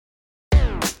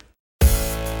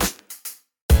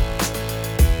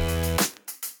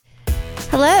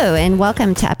Hello, and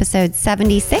welcome to episode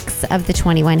 76 of the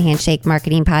 21 Handshake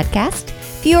Marketing Podcast.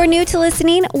 If you are new to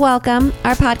listening, welcome.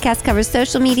 Our podcast covers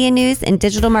social media news and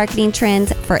digital marketing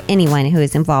trends for anyone who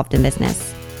is involved in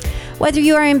business. Whether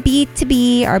you are in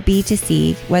B2B or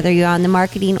B2C, whether you're on the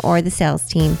marketing or the sales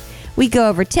team, we go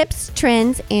over tips,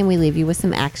 trends, and we leave you with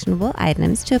some actionable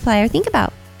items to apply or think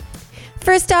about.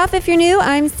 First off, if you're new,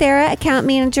 I'm Sarah, account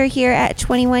manager here at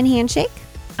 21 Handshake.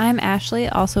 I'm Ashley,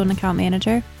 also an account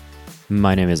manager.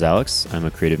 My name is Alex. I'm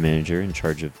a creative manager in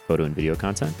charge of photo and video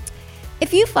content.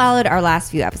 If you followed our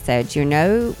last few episodes, you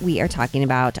know we are talking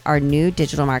about our new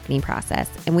digital marketing process,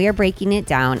 and we are breaking it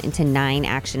down into 9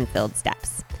 action-filled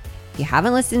steps. If you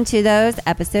haven't listened to those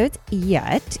episodes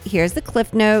yet, here's the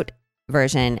Cliff Note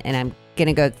version, and I'm going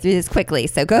to go through this quickly.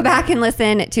 So go back and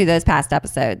listen to those past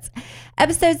episodes.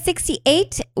 Episode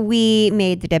 68, we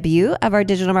made the debut of our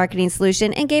digital marketing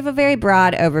solution and gave a very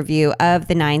broad overview of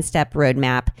the 9-step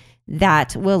roadmap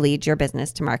that will lead your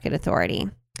business to market authority.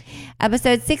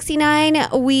 Episode 69,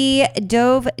 we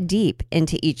dove deep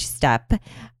into each step,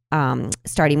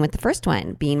 starting with the first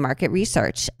one, being market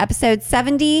research. Episode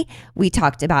 70, we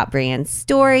talked about brand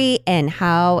story and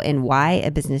how and why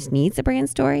a business needs a brand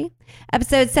story.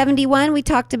 Episode 71, we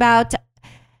talked about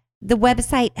the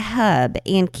website hub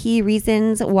and key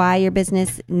reasons why your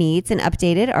business needs an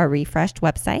updated or refreshed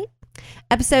website.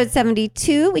 Episode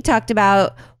 72, we talked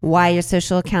about why your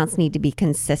social accounts need to be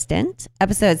consistent.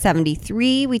 Episode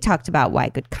 73, we talked about why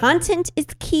good content is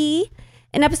key.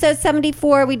 In episode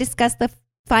 74, we discussed the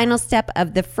final step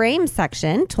of the frame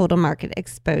section, total market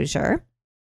exposure.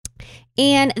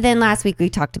 And then last week, we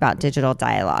talked about digital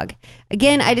dialogue.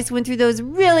 Again, I just went through those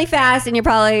really fast, and you're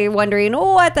probably wondering,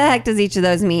 what the heck does each of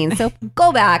those mean? So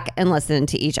go back and listen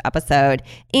to each episode.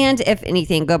 And if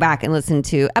anything, go back and listen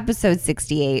to episode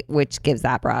 68, which gives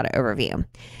that broad overview.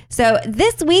 So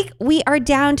this week, we are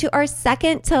down to our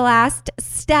second to last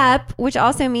step, which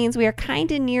also means we are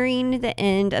kind of nearing the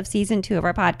end of season 2 of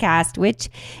our podcast, which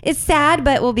is sad,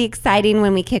 but will be exciting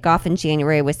when we kick off in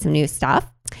January with some new stuff.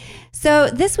 So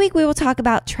this week we will talk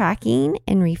about tracking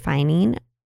and refining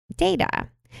data.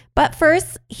 But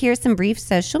first, here's some brief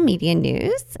social media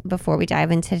news before we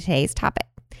dive into today's topic.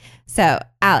 So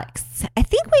Alex, I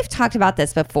think we've talked about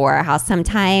this before, how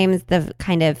sometimes the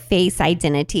kind of face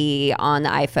identity on the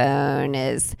iPhone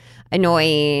is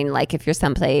annoying. Like if you're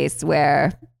someplace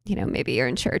where maybe you're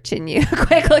in church and you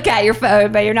quick look at your phone,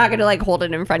 but you're not going to hold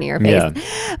it in front of your face.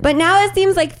 Yeah. But now it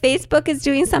seems like Facebook is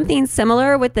doing something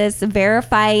similar with this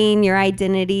verifying your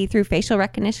identity through facial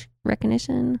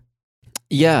recognition.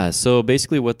 Yeah. So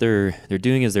basically what they're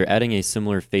doing is they're adding a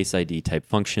similar Face ID type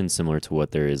function, similar to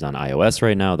what there is on iOS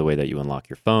right now, the way that you unlock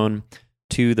your phone,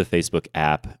 to the Facebook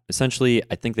app. Essentially,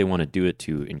 I think they want to do it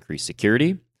to increase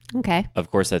security. Okay. Of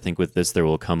course, I think with this, there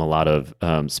will come a lot of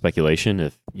speculation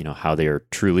if, how they are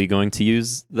truly going to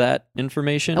use that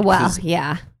information. Well,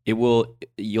 yeah.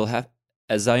 You'll have,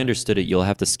 as I understood it, you'll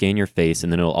have to scan your face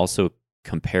and then it'll also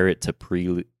compare it to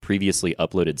previously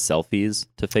uploaded selfies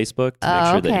to Facebook to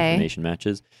make sure that information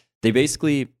matches. They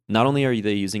basically, not only are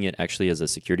they using it actually as a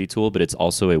security tool, but it's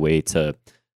also a way to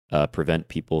prevent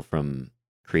people from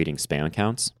creating spam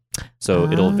accounts. So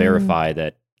it'll verify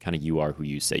that kind of you are who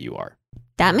you say you are.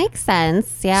 That makes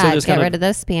sense. Yeah, so get rid of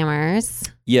those spammers.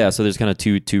 Yeah, so there's kind of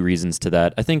two reasons to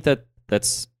that. I think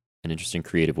that's an interesting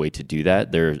creative way to do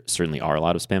that. There certainly are a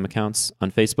lot of spam accounts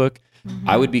on Facebook. Mm-hmm.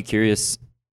 I would be curious,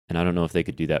 and I don't know if they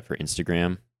could do that for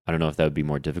Instagram. I don't know if that would be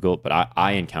more difficult, but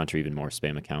I encounter even more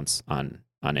spam accounts on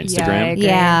Instagram.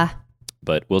 Yeah.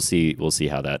 But we'll see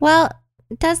how that Well,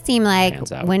 it does seem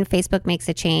like out. When Facebook makes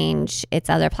a change, its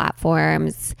other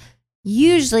platforms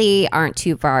usually aren't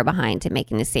too far behind to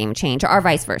making the same change, or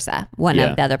vice versa. One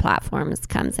of the other platforms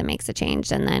comes and makes a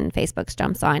change and then Facebook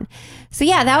jumps on. So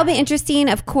yeah, that will be interesting.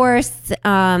 Of course,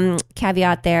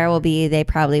 caveat there will be they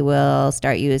probably will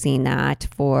start using that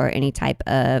for any type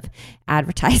of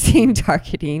advertising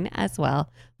targeting as well,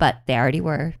 but they already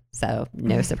were. So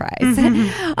no surprise.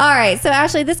 All right. So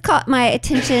Ashley, this caught my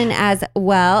attention as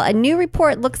well. A new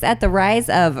report looks at the rise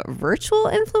of virtual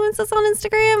influencers on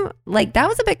Instagram. That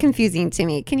was a bit confusing to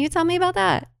me. Can you tell me about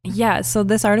that? Yeah. So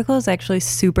this article is actually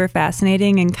super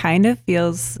fascinating and kind of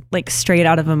feels like straight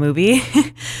out of a movie.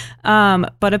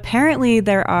 But apparently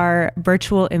there are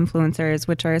virtual influencers,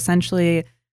 which are essentially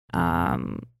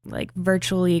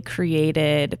virtually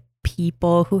created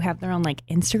people who have their own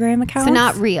Instagram accounts. So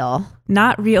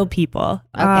not real people.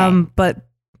 Okay. But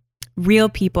real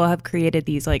people have created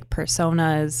these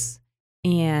personas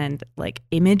and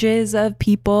images of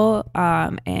people.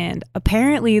 And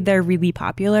apparently they're really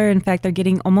popular. In fact, they're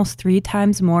getting almost 3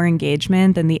 times more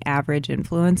engagement than the average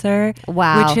influencer.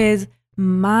 Wow. Which is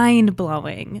mind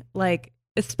blowing. Like,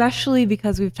 especially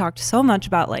because we've talked so much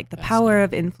about like the power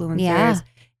of influencers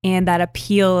and that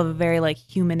appeal of a very like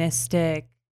humanistic,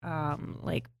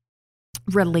 like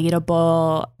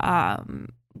relatable,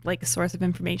 like a source of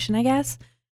information, I guess.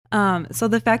 So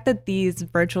the fact that these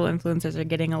virtual influencers are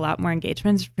getting a lot more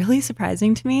engagement is really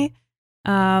surprising to me.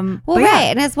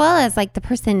 Right. And as well as like the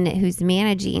person who's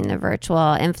managing the virtual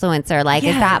influencer, like,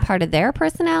 is that part of their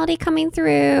personality coming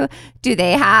through? Do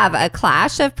they have a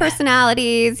clash of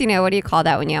personalities? You know, what do you call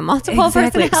that when you have multiple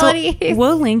personalities? So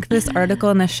we'll link this article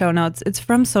in the show notes. It's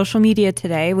from Social Media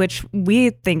Today, which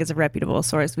we think is a reputable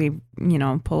source. We,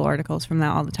 pull articles from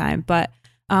that all the time. But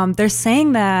they're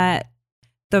saying that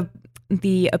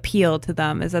the appeal to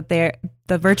them is that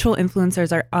the virtual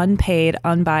influencers are unpaid,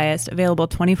 unbiased, available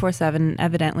 24/7,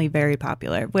 evidently very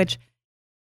popular, which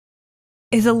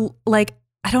is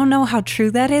I don't know how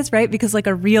true that is, right? Because like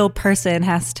a real person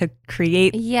has to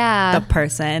create the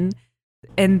person.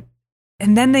 And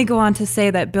then they go on to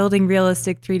say that building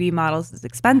realistic 3D models is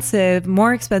expensive,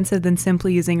 more expensive than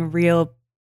simply using real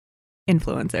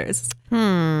influencers.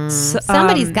 So,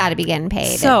 somebody's got to be getting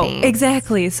paid. So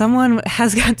exactly, someone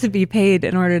has got to be paid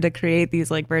in order to create these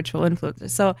like virtual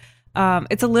influencers. So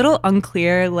it's a little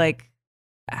unclear like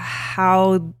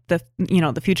how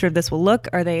the future of this will look.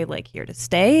 Are they like here to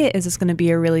stay? Is this going to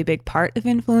be a really big part of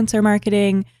influencer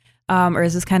marketing, or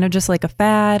is this kind of just like a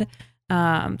fad?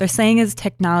 They're saying as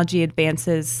technology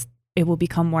advances, it will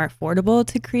become more affordable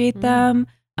to create them.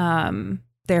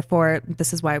 Therefore,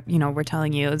 this is why, we're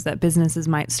telling you is that businesses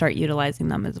might start utilizing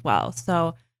them as well.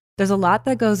 So there's a lot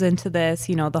that goes into this.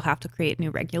 They'll have to create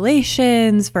new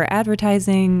regulations for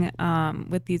advertising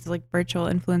with these like virtual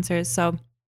influencers. So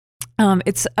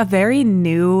it's a very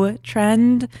new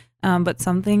trend, but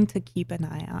something to keep an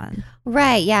eye on.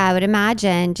 Right. Yeah, I would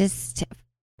imagine just,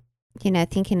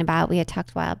 thinking about, we had talked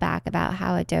a while back about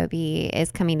how Adobe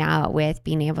is coming out with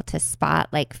being able to spot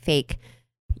like fake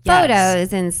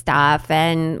photos and stuff,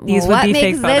 and what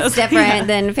makes this different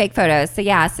than fake photos.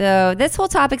 So this whole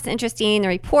topic's interesting. The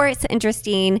report's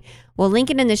interesting. We'll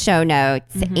link it in the show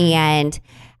notes. And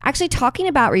actually talking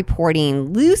about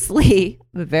reporting loosely,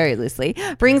 very loosely,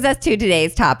 brings us to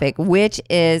today's topic, which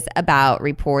is about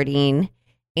reporting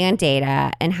and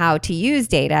data and how to use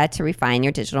data to refine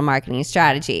your digital marketing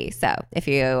strategy. So if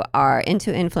you are into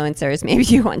influencers, maybe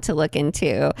you want to look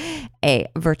into a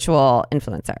virtual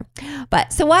influencer.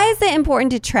 But so why is it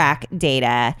important to track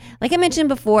data? Like I mentioned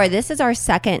before, this is our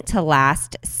second to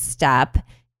last step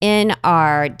in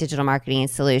our digital marketing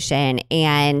solution.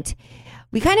 And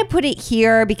we kind of put it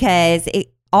here because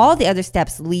all the other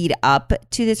steps lead up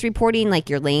to this reporting, like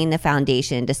you're laying the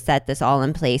foundation to set this all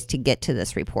in place to get to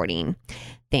this reporting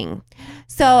thing.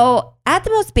 So at the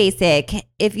most basic,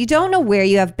 if you don't know where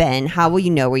you have been, how will you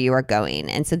know where you are going?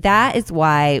 And so that is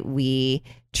why we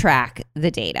track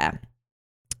the data.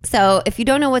 So if you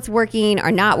don't know what's working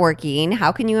or not working,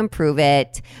 how can you improve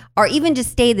it or even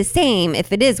just stay the same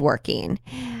if it is working?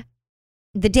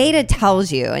 The data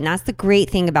tells you, and that's the great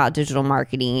thing about digital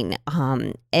marketing,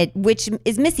 which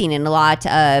is missing in a lot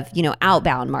of,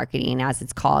 outbound marketing, as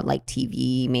it's called, like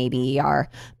TV maybe, or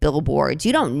billboards.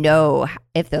 You don't know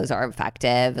if those are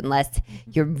effective unless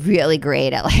you're really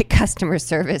great at like customer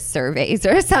service surveys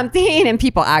or something, and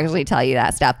people actually tell you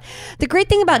that stuff. The great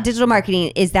thing about digital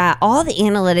marketing is that all the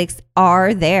analytics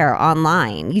are there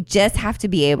online. You just have to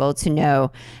be able to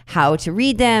know how to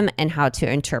read them and how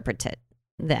to interpret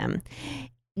them.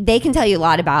 They can tell you a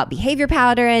lot about behavior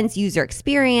patterns, user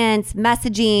experience,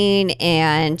 messaging,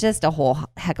 and just a whole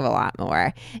heck of a lot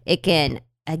more. It can,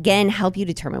 again, help you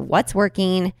determine what's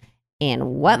working and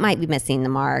what might be missing the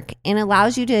mark, and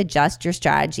allows you to adjust your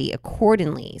strategy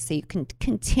accordingly so you can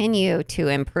continue to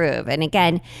improve. And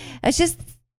again,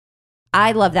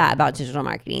 I love that about digital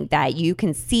marketing, that you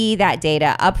can see that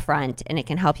data up front and it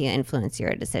can help you influence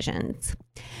your decisions.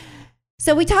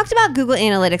 So we talked about Google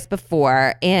Analytics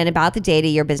before and about the data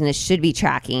your business should be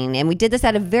tracking. And we did this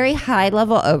at a very high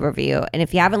level overview. And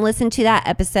if you haven't listened to that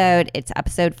episode, it's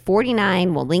episode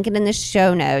 49. We'll link it in the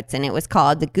show notes. And it was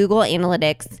called the Google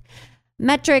Analytics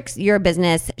Metrics Your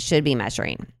Business Should Be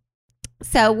Measuring.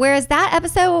 So whereas that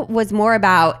episode was more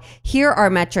about here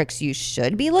are metrics you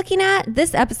should be looking at,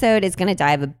 this episode is going to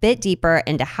dive a bit deeper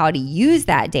into how to use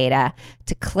that data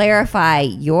to clarify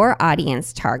your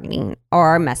audience targeting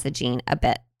or messaging a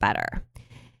bit better.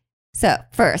 So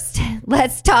first,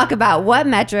 let's talk about what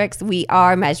metrics we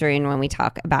are measuring when we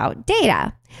talk about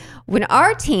data. When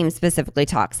our team specifically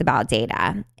talks about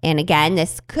data, and again,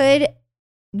 this could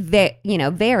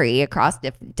vary across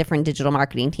different digital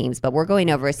marketing teams, but we're going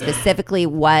over specifically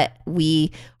what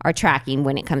we are tracking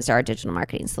when it comes to our digital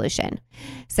marketing solution.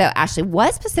 So Ashley,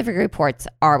 what specific reports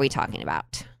are we talking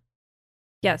about?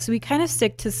 Yeah, so we kind of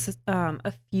stick to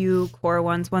a few core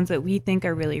ones that we think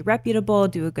are really reputable,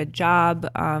 do a good job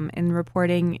in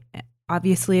reporting.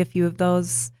 Obviously, a few of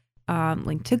those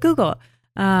linked to Google.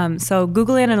 So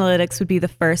Google Analytics would be the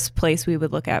first place we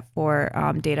would look at for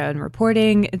data and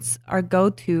reporting. It's our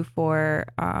go-to for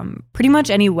pretty much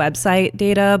any website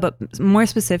data, but more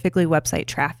specifically website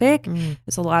traffic.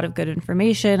 There's a lot of good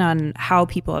information on how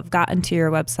people have gotten to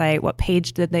your website, what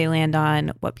page did they land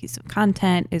on, what piece of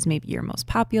content is maybe your most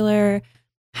popular,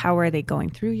 how are they going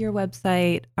through your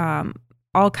website,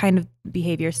 all kind of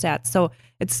behavior stats. So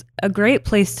it's a great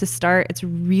place to start. It's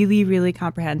really, really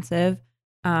comprehensive.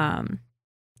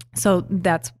 So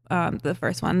that's the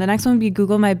first one. The next one would be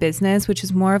Google My Business, which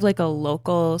is more of like a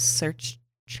local search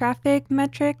traffic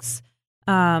metrics.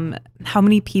 How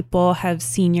many people have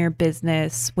seen your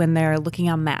business when they're looking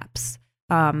on maps?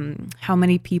 How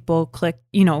many people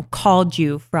called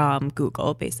you from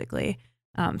Google, basically.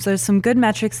 So there's some good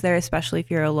metrics there, especially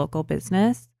if you're a local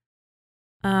business.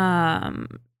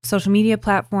 Social media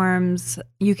platforms,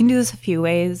 you can do this a few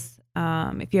ways.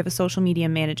 If you have a social media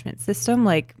management system,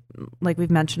 like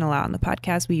we've mentioned a lot on the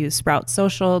podcast, we use Sprout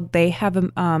Social. They have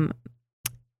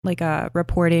a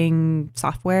reporting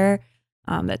software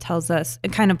that tells us,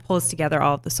 it kind of pulls together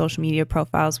all of the social media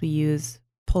profiles we use,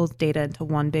 pulls data into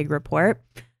one big report.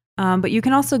 But you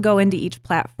can also go into each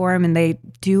platform, and they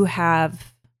do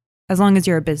have, as long as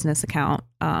you're a business account,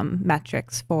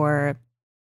 metrics for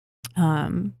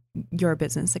your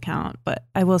business account. But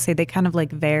I will say they kind of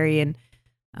like vary, and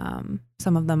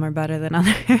some of them are better than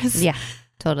others. Yeah,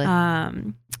 totally.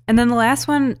 And then the last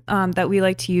one that we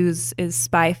like to use is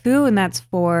SpyFu, and that's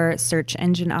for search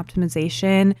engine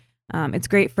optimization. It's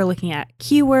great for looking at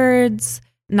keywords,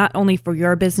 not only for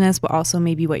your business, but also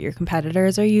maybe what your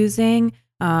competitors are using.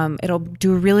 It'll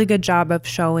do a really good job of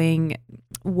showing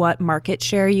what market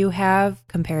share you have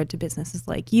compared to businesses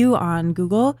like you on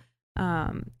Google,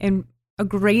 and a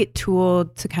great tool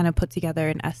to kind of put together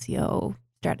an SEO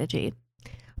strategy.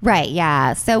 Right,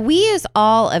 yeah. So we use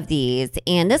all of these,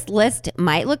 and this list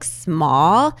might look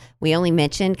small. We only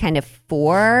mentioned kind of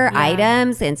 4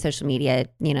 items, and social media,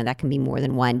 that can be more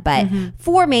than one, but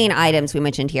 4 main items we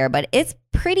mentioned here, but it's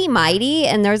pretty mighty,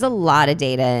 and there's a lot of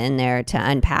data in there to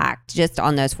unpack just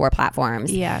on those 4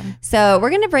 platforms. Yeah. So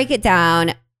we're going to break it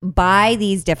down by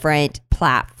these different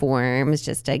platforms,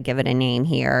 just to give it a name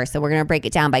here. So we're going to break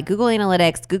it down by Google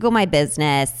Analytics, Google My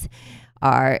Business,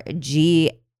 our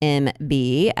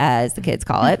GMB, as the kids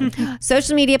call it,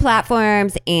 social media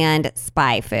platforms, and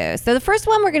SpyFu. So the first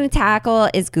one we're going to tackle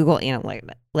is Google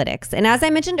Analytics. And as I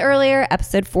mentioned earlier,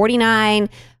 episode 49,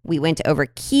 we went over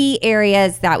key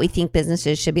areas that we think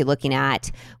businesses should be looking at.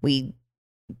 We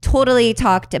totally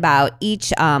talked about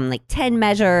each 10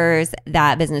 measures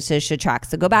that businesses should track.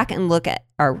 So go back and look at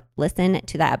or listen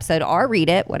to that episode or read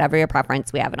it, whatever your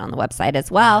preference. We have it on the website as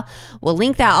well. We'll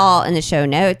link that all in the show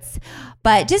notes.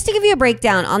 But just to give you a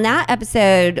breakdown on that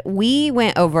episode, we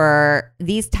went over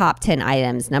these top 10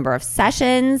 items: number of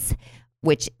sessions,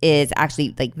 which is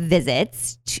actually like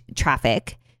visits,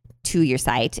 traffic to your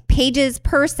site, pages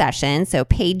per session, so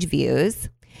page views,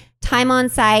 time on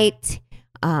site,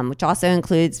 which also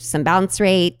includes some bounce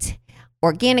rate,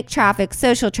 organic traffic,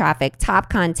 social traffic, top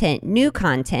content, new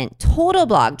content, total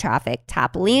blog traffic,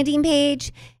 top landing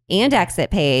page and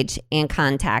exit page, and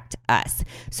contact us.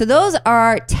 So those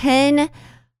are 10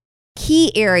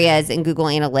 key areas in Google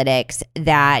Analytics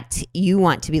that you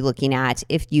want to be looking at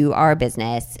if you are a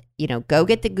business. Go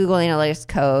get the Google Analytics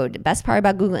code. The best part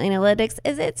about Google Analytics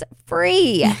is it's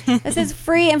free. This is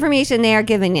free information they are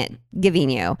giving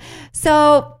you.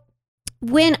 So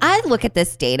when I look at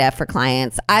this data for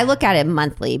clients, I look at it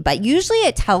monthly, but usually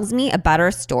it tells me a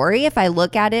better story if I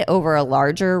look at it over a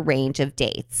larger range of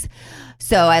dates.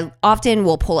 So I often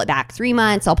will pull it back 3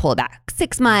 months, I'll pull it back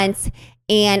 6 months,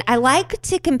 and I like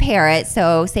to compare it.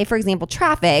 So say, for example,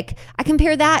 traffic, I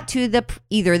compare that to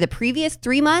either the previous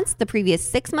 3 months, the previous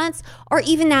 6 months, or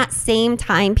even that same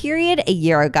time period a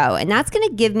year ago. And that's going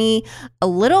to give me a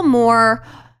little more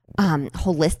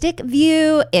holistic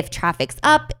view. If traffic's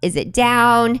up, is it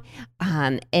down?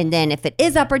 And then if it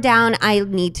is up or down, I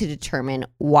need to determine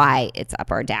why it's up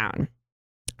or down.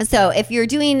 So if you're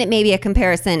doing maybe a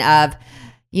comparison of,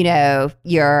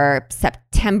 your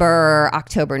September,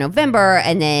 October, November,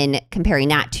 and then comparing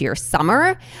that to your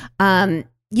summer,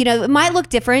 it might look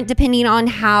different depending on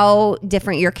how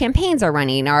different your campaigns are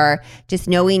running, or just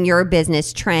knowing your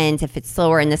business trends, if it's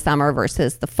slower in the summer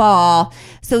versus the fall.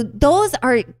 So those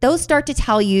start to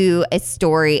tell you a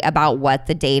story about what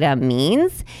the data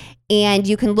means. And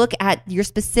you can look at your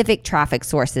specific traffic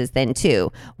sources then too.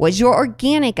 Was your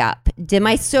organic up? Did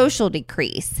my social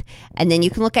decrease? And then you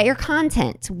can look at your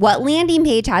content. What landing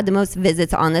page had the most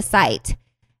visits on the site?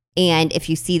 And if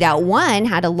you see that one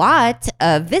had a lot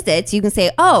of visits, you can say,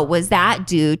 oh, was that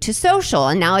due to social?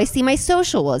 And now I see my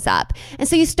social was up. And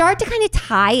so you start to kind of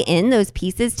tie in those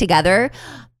pieces together.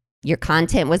 Your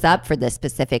content was up for this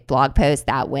specific blog post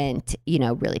that went,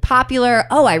 really popular.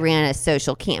 Oh, I ran a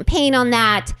social campaign on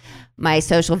that. My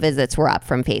social visits were up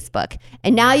from Facebook.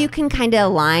 And now you can kind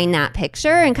of align that picture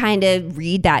and kind of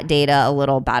read that data a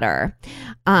little better.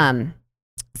 Some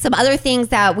other things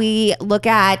that we look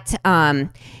at,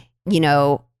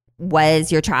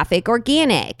 was your traffic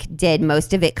organic? Did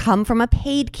most of it come from a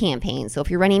paid campaign? So if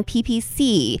you're running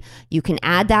PPC, you can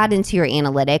add that into your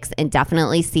analytics and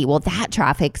definitely see, well, that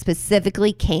traffic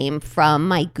specifically came from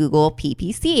my Google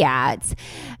PPC ads.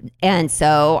 And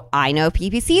so I know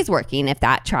PPC is working if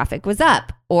that traffic was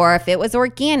up. Or if it was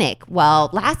organic. Well,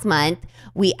 last month,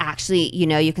 we actually,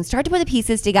 you can start to put the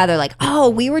pieces together like, oh,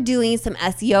 we were doing some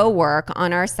SEO work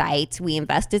on our site. We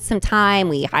invested some time.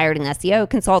 We hired an SEO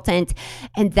consultant.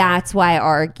 And that's why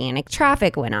our organic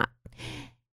traffic went up.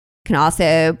 You can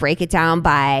also break it down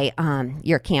by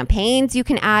your campaigns you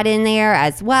can add in there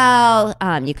as well.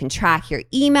 You can track your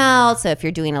email. So if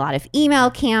you're doing a lot of email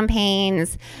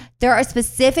campaigns, there are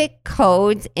specific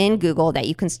codes in Google that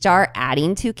you can start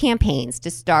adding to campaigns to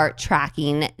start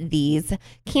tracking these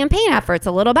campaign efforts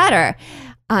a little better.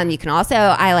 You can also,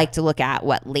 I like to look at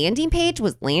what landing page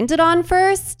was landed on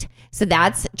first. So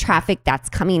that's traffic that's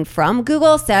coming from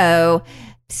Google. So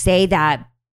say that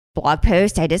blog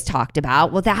post I just talked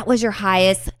about, well, that was your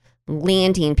highest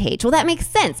landing page. Well, that makes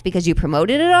sense because you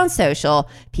promoted it on social.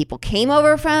 People came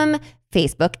over from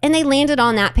Facebook and they landed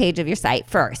on that page of your site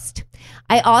first.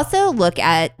 I also look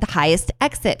at the highest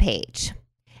exit page.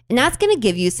 And that's going to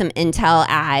give you some intel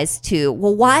as to,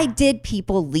 well, why did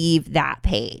people leave that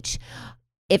page?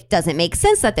 It doesn't make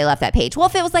sense that they left that page. Well,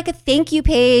 if it was like a thank you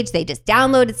page, they just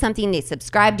downloaded something, they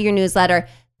subscribed to your newsletter,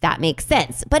 that makes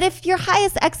sense. But if your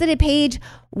highest exited page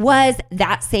was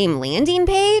that same landing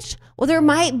page, well, there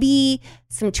might be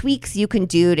some tweaks you can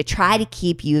do to try to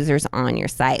keep users on your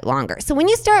site longer. So when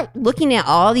you start looking at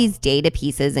all these data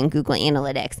pieces in Google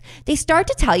Analytics, they start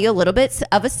to tell you a little bit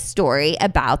of a story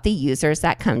about the users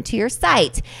that come to your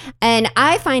site. And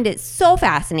I find it so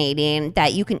fascinating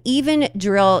that you can even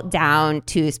drill down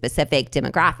to specific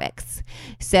demographics.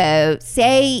 So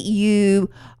say you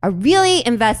are really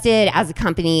invested as a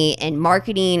company in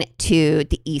marketing to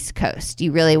the East Coast.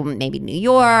 You really, maybe New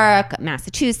York,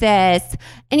 Massachusetts,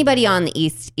 anybody on the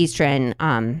eastern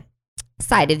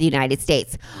side of the United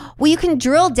States. Well, you can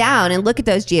drill down and look at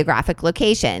those geographic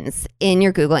locations in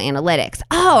your Google Analytics.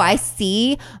 Oh, I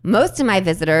see most of my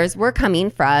visitors were coming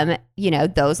from,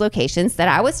 those locations that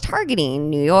I was targeting,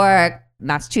 New York,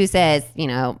 Massachusetts,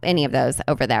 any of those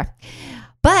over there.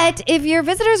 But if your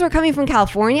visitors were coming from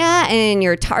California and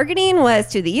your targeting was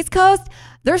to the East Coast,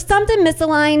 there's something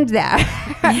misaligned there.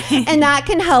 And that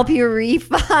can help you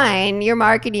refine your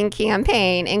marketing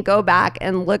campaign and go back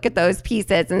and look at those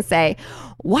pieces and say,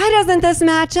 why doesn't this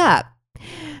match up?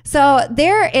 So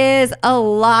there is a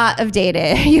lot of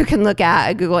data you can look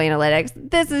at Google Analytics.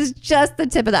 This is just the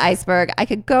tip of the iceberg. I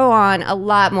could go on a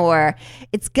lot more.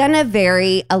 It's going to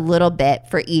vary a little bit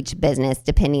for each business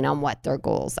depending on what their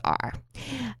goals are.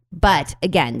 But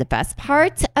again, the best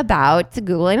part about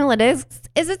Google Analytics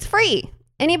is it's free.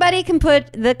 Anybody can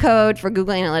put the code for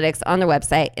Google Analytics on their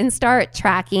website and start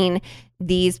tracking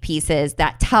these pieces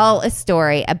that tell a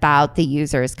story about the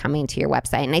users coming to your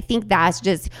website. And I think that's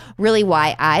just really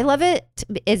why I love it,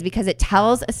 is because it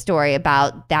tells a story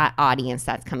about that audience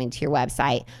that's coming to your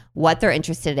website, what they're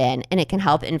interested in, and it can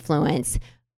help influence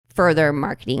further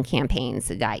marketing campaigns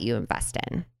that you invest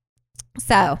in.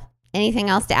 So, anything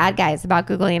else to add, guys, about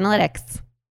Google Analytics?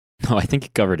 Oh, I think you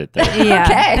covered it there. Yeah.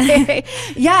 Okay.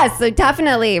 Yes, so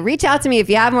definitely reach out to me if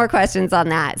you have more questions on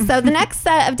that. So the next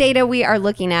set of data we are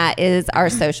looking at is our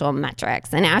social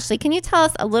metrics. And Ashley, can you tell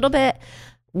us a little bit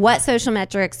what social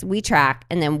metrics we track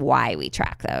and then why we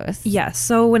track those? Yes.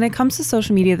 So when it comes to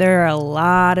social media, there are a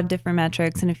lot of different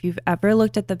metrics. And if you've ever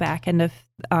looked at the back end of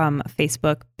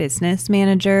Facebook Business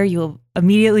Manager, you'll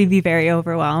immediately be very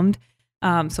overwhelmed.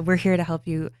 So we're here to help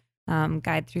you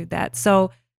guide through that. So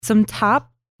some top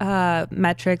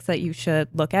metrics that you should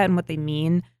look at and what they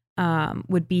mean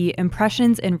would be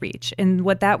impressions and reach. And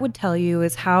what that would tell you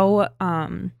is how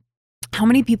how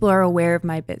many people are aware of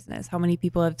my business? How many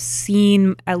people have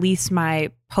seen at least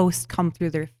my post come through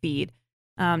their feed?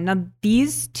 Now,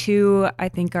 these two, I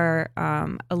think, are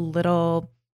a little,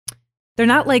 they're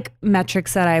not like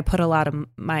metrics that I put a lot of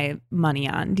my money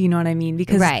on. Do you know what I mean?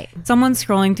 Because someone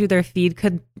scrolling through their feed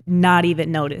could not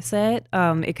even notice it.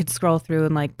 It could scroll through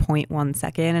in like 0.1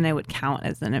 second and it would count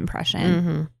as an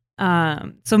impression.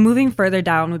 So moving further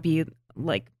down would be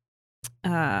like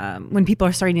when people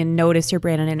are starting to notice your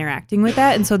brand and interacting with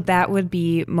that. And so that would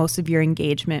be most of your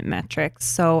engagement metrics.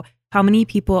 So how many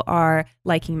people are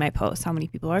liking my posts? How many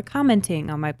people are commenting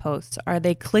on my posts? Are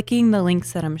they clicking the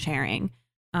links that I'm sharing?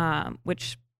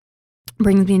 Which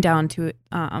brings me down to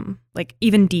like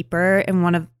even deeper. And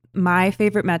one of my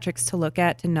favorite metrics to look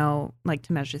at to know, like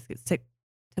to measure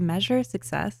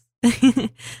success,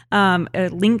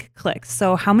 link clicks.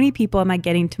 So how many people am I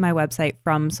getting to my website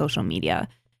from social media?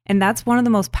 And that's one of the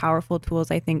most powerful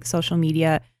tools I think social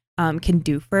media can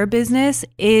do for a business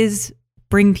is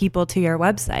bring people to your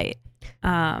website.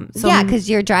 Because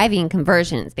you're driving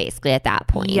conversions basically at that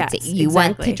point. Yes, you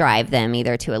want to drive them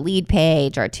either to a lead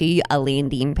page or to a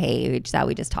landing page that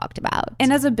we just talked about.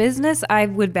 And as a business, I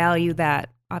would value that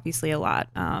obviously a lot.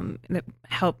 That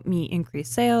help me increase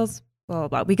sales, blah, blah,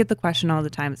 blah. We get the question all the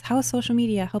time is how is social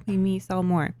media helping me sell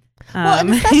more? Well, and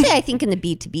especially I think in the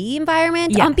B2B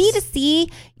environment. On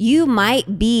B2C, you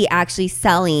might be actually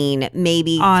selling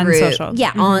maybe on social.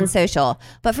 On social.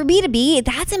 But for B2B,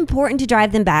 that's important to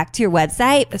drive them back to your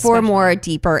website for more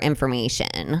deeper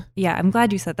information. Yeah, I'm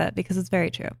glad you said that because it's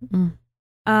very true.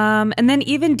 And then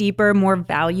even deeper, more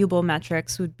valuable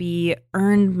metrics would be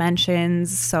earned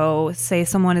mentions. So say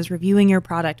someone is reviewing your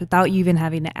product without you even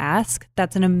having to ask.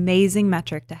 That's an amazing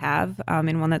metric to have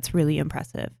and one that's really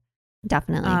impressive.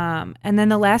 Definitely. And then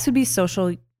the last would be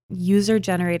social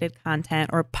user-generated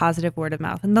content or positive word of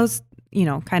mouth. And those,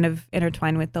 kind of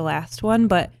intertwine with the last one.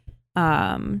 But,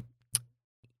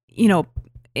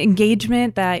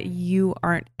 engagement that you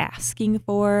aren't asking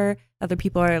for, other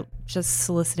people are just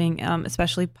soliciting,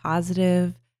 especially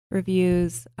positive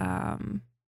reviews.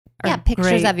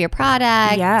 Pictures of your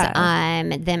product,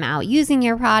 them out using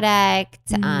your product.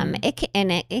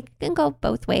 It can go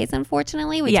both ways,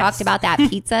 unfortunately. We talked about that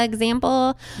pizza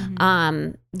example,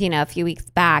 a few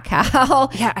weeks back, how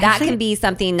that can be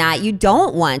something that you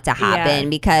don't want to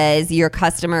happen because your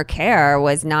customer care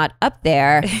was not up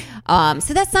there.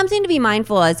 So that's something to be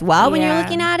mindful as well when you're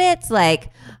looking at it. It's like,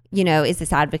 is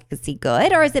this advocacy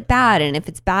good or is it bad? And if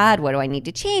it's bad, what do I need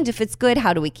to change? If it's good,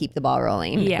 how do we keep the ball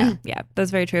rolling? Yeah, that's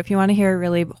very true. If you want to hear a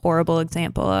really horrible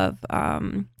example of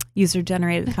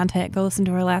user-generated content, go listen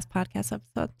to our last podcast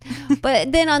episode.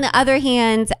 But then on the other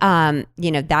hand,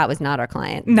 that was not our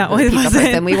client. No, it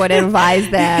wasn't. We would advise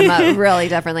them really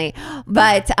differently.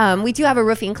 But we do have a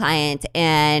roofing client,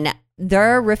 and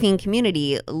their roofing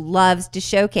community loves to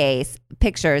showcase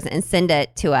pictures and send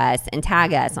it to us and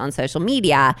tag us on social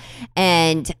media.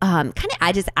 And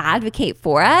I just advocate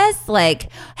for us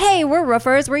like, hey, we're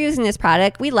roofers. We're using this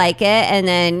product. We like it. And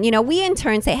then, we in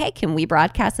turn say, hey, can we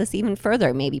broadcast this even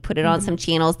further? Maybe put it on some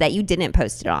channels that you didn't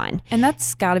post it on. And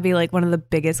that's got to be like one of the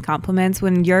biggest compliments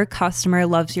when your customer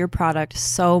loves your product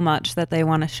so much that they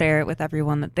want to share it with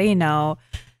everyone that they know.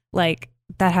 Like,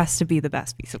 that has to be the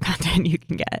best piece of content you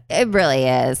can get. It really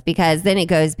is, because then it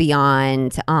goes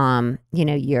beyond,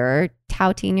 you're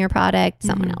touting your product,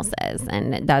 someone else is,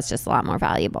 and that's just a lot more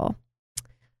valuable.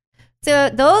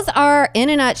 So those are, in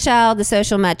a nutshell, the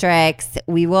social metrics.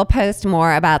 We will post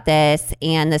more about this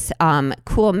and this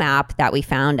cool map that we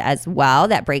found as well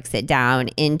that breaks it down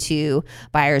into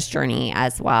buyer's journey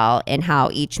as well and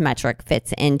how each metric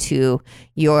fits into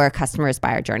your customer's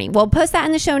buyer journey. We'll post that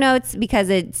in the show notes because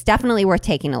it's definitely worth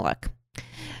taking a look.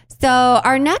 So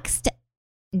our next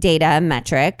data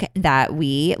metric that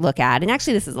we look at, and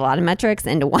actually this is a lot of metrics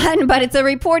into one, but it's a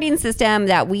reporting system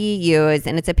that we use,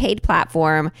 and it's a paid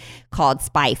platform called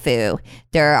SpyFu.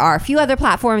 There are a few other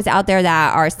platforms out there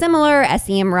that are similar,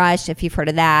 SEMrush, if you've heard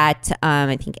of that,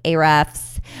 I think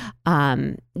Ahrefs,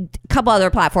 a couple other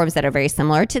platforms that are very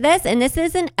similar to this, and this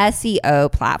is an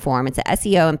SEO platform. It's an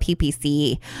SEO and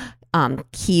PPC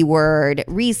keyword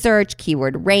research,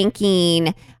 keyword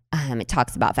ranking. It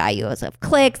talks about values of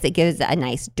clicks. It gives a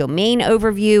nice domain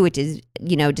overview, which is,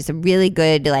 just a really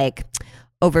good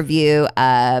overview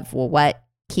of, what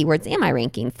keywords am I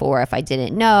ranking for if I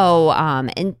didn't know.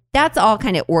 And that's all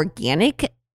kind of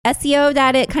organic SEO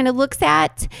that it kind of looks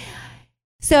at.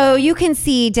 So you can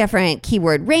see different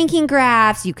keyword ranking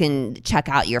graphs. You can check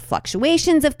out your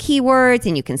fluctuations of keywords,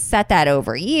 and you can set that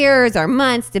over years or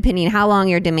months, depending how long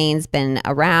your domain's been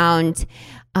around.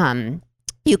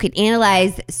 You can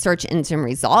analyze search engine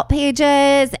result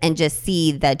pages and just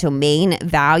see the domain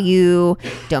value,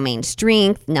 domain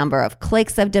strength, number of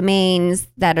clicks of domains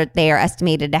that they are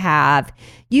estimated to have.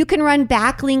 You can run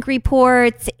backlink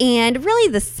reports, and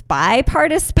really the spy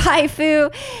part of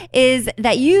SpyFu is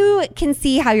that you can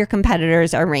see how your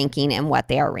competitors are ranking and what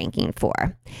they are ranking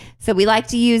for. So we like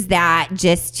to use that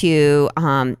just to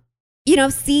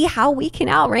see how we can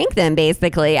outrank them,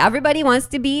 basically. Everybody wants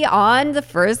to be on the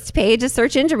first page of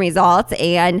search engine results,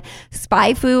 and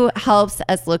SpyFu helps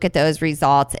us look at those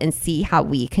results and see how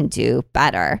we can do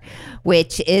better,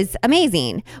 which is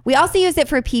amazing. We also use it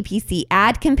for PPC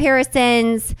ad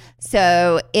comparisons.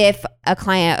 So if a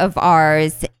client of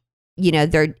ours,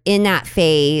 they're in that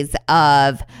phase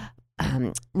of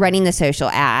running the social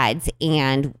ads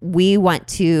and we want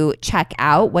to check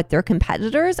out what their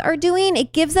competitors are doing,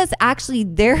 it gives us actually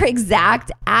their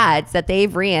exact ads that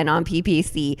they've ran on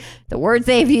PPC, the words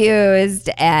they've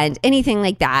used and anything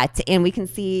like that. And we can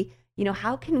see,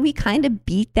 how can we kind of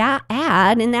beat that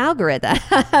ad in the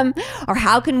algorithm? Or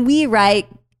how can we write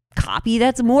copy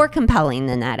that's more compelling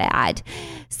than that ad?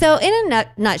 So in a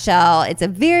nutshell, it's a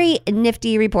very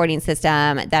nifty reporting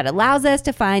system that allows us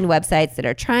to find websites that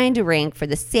are trying to rank for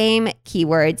the same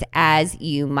keywords as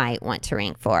you might want to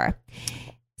rank for.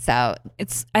 So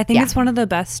I think it's one of the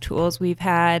best tools we've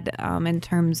had in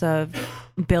terms of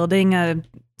building a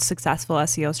successful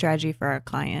SEO strategy for our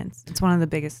clients. It's one of the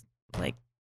biggest,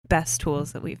 best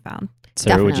tools that we've found.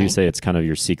 Sarah, Definitely. Would you say it's kind of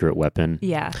your secret weapon?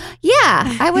 Yeah.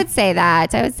 Yeah, I would say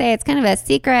that. I would say it's kind of a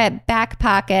secret back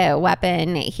pocket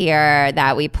weapon here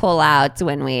that we pull out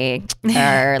when we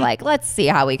are like, let's see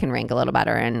how we can rank a little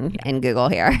better in Google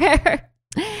here.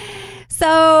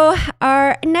 So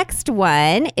our next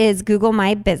one is Google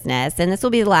My Business, and this will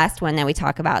be the last one that we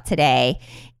talk about today.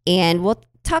 And we'll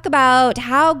talk about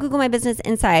how Google My Business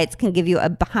Insights can give you a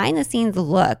behind the scenes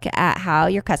look at how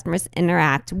your customers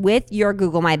interact with your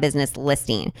Google My Business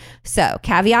listing. So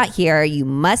caveat here, you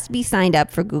must be signed up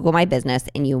for Google My Business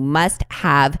and you must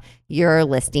have your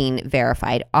listing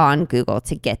verified on Google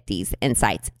to get these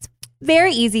insights. It's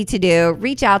very easy to do.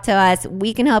 Reach out to us.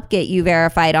 We can help get you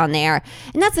verified on there.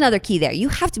 And that's another key there. You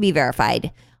have to be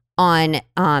verified on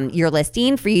your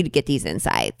listing for you to get these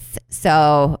insights.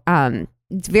 So,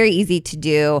 it's very easy to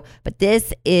do, but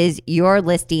this is your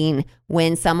listing.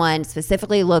 When someone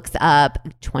specifically looks up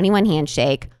 21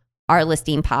 Handshake, our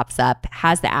listing pops up,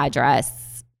 has the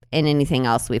address and anything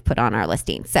else we've put on our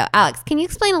listing. So Alex, can you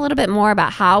explain a little bit more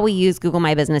about how we use Google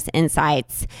My Business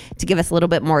Insights to give us a little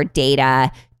bit more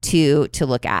data to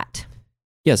look at?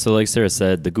 Yeah, so like Sarah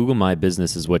said, the Google My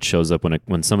Business is what shows up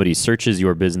when somebody searches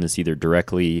your business either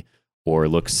directly or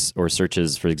looks or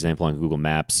searches, for example, on Google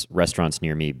Maps, restaurants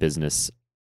near me, business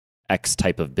X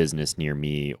type of business near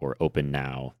me, or open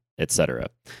now, etc.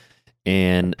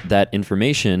 And that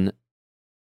information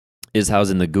is housed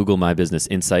in the Google My Business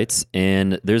Insights,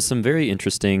 and there's some very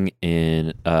interesting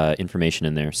information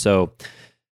in there. So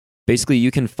basically,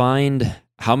 you can find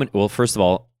how many. Well, first of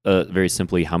all, very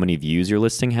simply, how many views your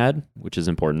listing had, which is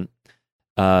important.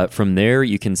 From there,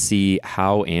 you can see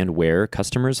how and where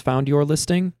customers found your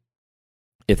listing,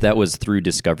 if that was through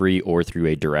discovery or through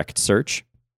a direct search.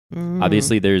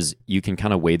 Obviously, you can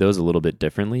kind of weigh those a little bit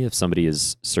differently. If somebody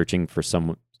is searching for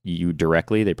you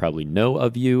directly, they probably know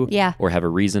of you or have a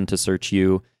reason to search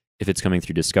you. If it's coming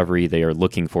through discovery, they are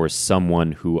looking for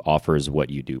someone who offers what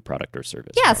you do, product or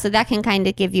service. Yeah, so that can kind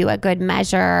of give you a good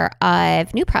measure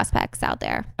of new prospects out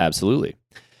there. Absolutely.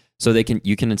 So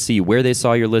you can see where they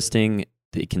saw your listing.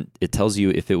 It tells you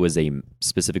if it was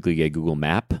specifically a Google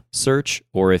Map search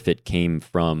or if it came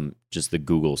from just the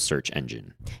Google search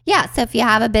engine. Yeah. So if you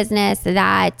have a business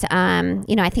that,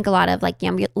 I think a lot of like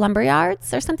lumber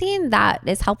yards or something, that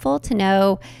is helpful to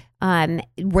know,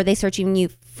 were they searching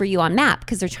for you on Map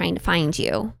because they're trying to find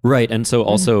you? Right. And so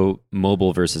also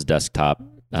mobile versus desktop.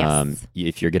 Yes.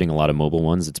 If you're getting a lot of mobile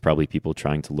ones, it's probably people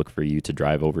trying to look for you to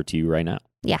drive over to you right now.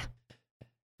 Yeah.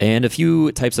 And a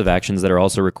few types of actions that are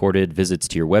also recorded: visits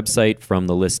to your website from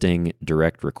the listing,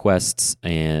 direct requests,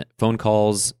 and phone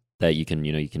calls that you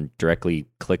can directly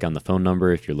click on the phone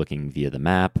number if you're looking via the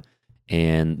map,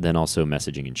 and then also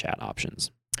messaging and chat options.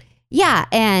 Yeah,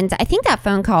 and I think that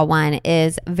phone call one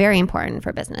is very important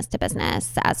for business to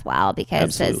business as well,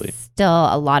 because there's still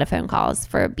a lot of phone calls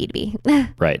for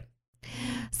B2B. Right.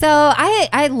 So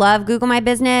I love Google My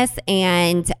Business,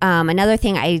 and another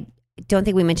thing I don't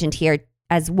think we mentioned here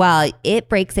as well, it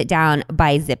breaks it down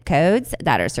by zip codes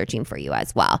that are searching for you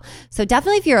as well. So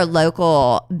definitely if you're a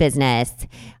local business,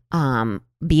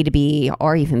 B2B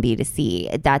or even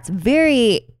B2C. That's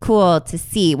very cool to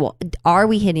see. Well, are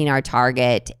we hitting our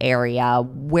target area?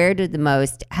 Where did the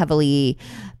most heavily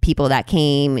people that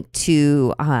came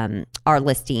to our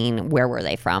listing, where were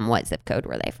they from? What zip code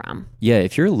were they from? Yeah,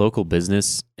 if you're a local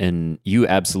business, and you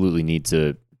absolutely need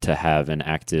to have an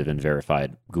active and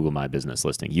verified Google My Business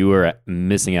listing. You are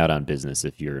missing out on business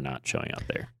if you're not showing up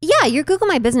there. Yeah, your Google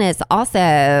My Business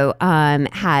also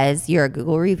has your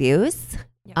Google reviews.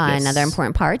 Yes. Another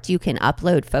important part, you can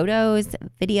upload photos,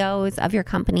 videos of your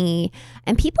company,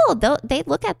 and people, they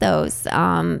look at those.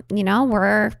 Everyone's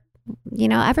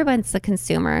a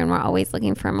consumer, and we're always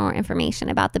looking for more information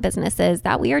about the businesses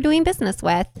that we are doing business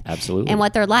with. Absolutely. And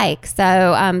what they're like.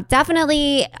 So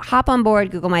definitely hop on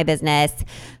board Google My Business.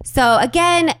 So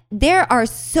again, there are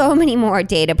so many more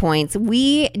data points.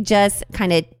 We just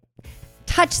kind of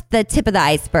touched the tip of the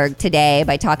iceberg today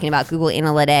by talking about Google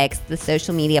Analytics, the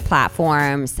social media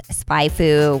platforms,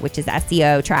 SpyFu, which is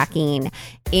SEO tracking,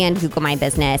 and Google My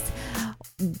Business.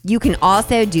 You can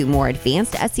also do more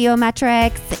advanced SEO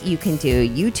metrics. You can do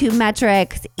YouTube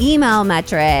metrics, email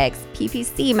metrics,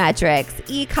 PPC metrics,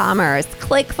 e-commerce,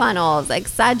 ClickFunnels, et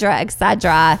cetera, et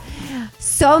cetera.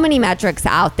 So many metrics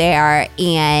out there.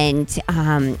 And,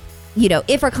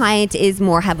 if our client is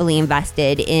more heavily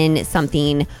invested in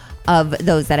something of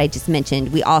those that I just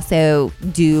mentioned, we also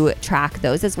do track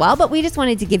those as well. But we just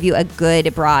wanted to give you a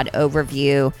good broad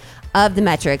overview of the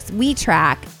metrics we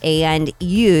track and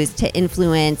use to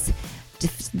influence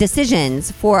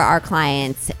decisions for our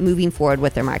clients moving forward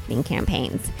with their marketing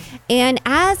campaigns. And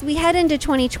as we head into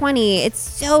 2020, it's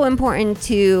so important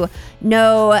to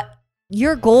know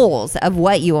your goals of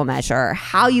what you will measure,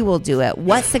 how you will do it,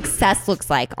 what success looks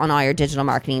like on all your digital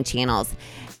marketing channels.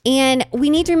 And we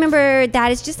need to remember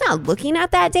that it's just not looking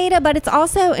at that data, but it's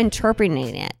also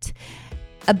interpreting it.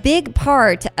 A big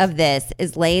part of this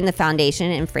is laying the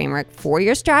foundation and framework for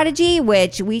your strategy,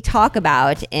 which we talk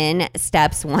about in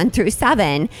steps 1 through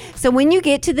 7. So when you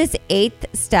get to this 8th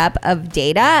step of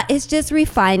data, it's just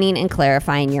refining and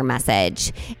clarifying your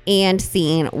message and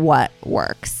seeing what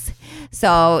works.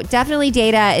 So definitely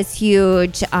data is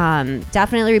huge.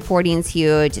 Definitely reporting is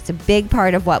huge. It's a big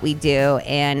part of what we do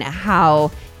and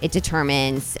how it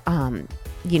determines,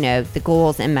 the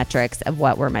goals and metrics of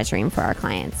what we're measuring for our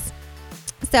clients.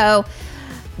 So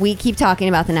we keep talking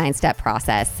about the 9-step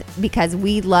process because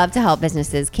we love to help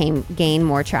businesses gain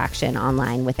more traction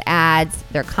online with ads,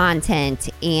 their content,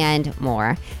 and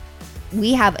more.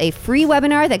 We have a free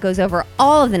webinar that goes over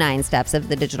all of the 9 steps of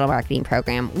the digital marketing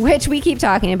program, which we keep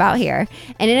talking about here.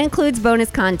 And it includes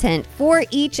bonus content for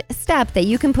each step that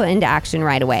you can put into action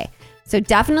right away. So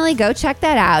definitely go check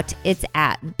that out. It's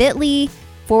at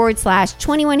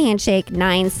bit.ly/21 handshake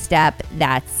 9-step.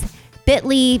 That's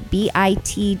bit.ly,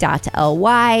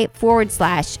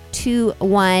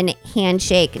 bit.ly/21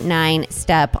 handshake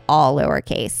 9-step, all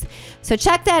lowercase. So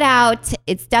check that out.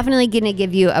 It's definitely going to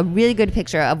give you a really good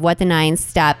picture of what the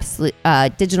 9-step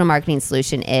digital marketing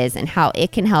solution is and how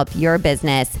it can help your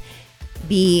business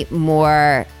be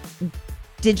more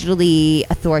digitally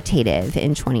authoritative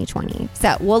in 2020.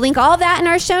 So we'll link all of that in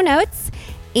our show notes.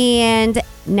 And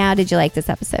now, did you like this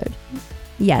episode?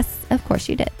 Yes, of course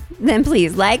you did. Then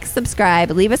please like, subscribe,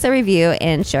 leave us a review,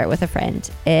 and share it with a friend.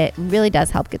 It really does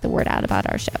help get the word out about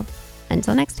our show.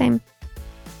 Until next time.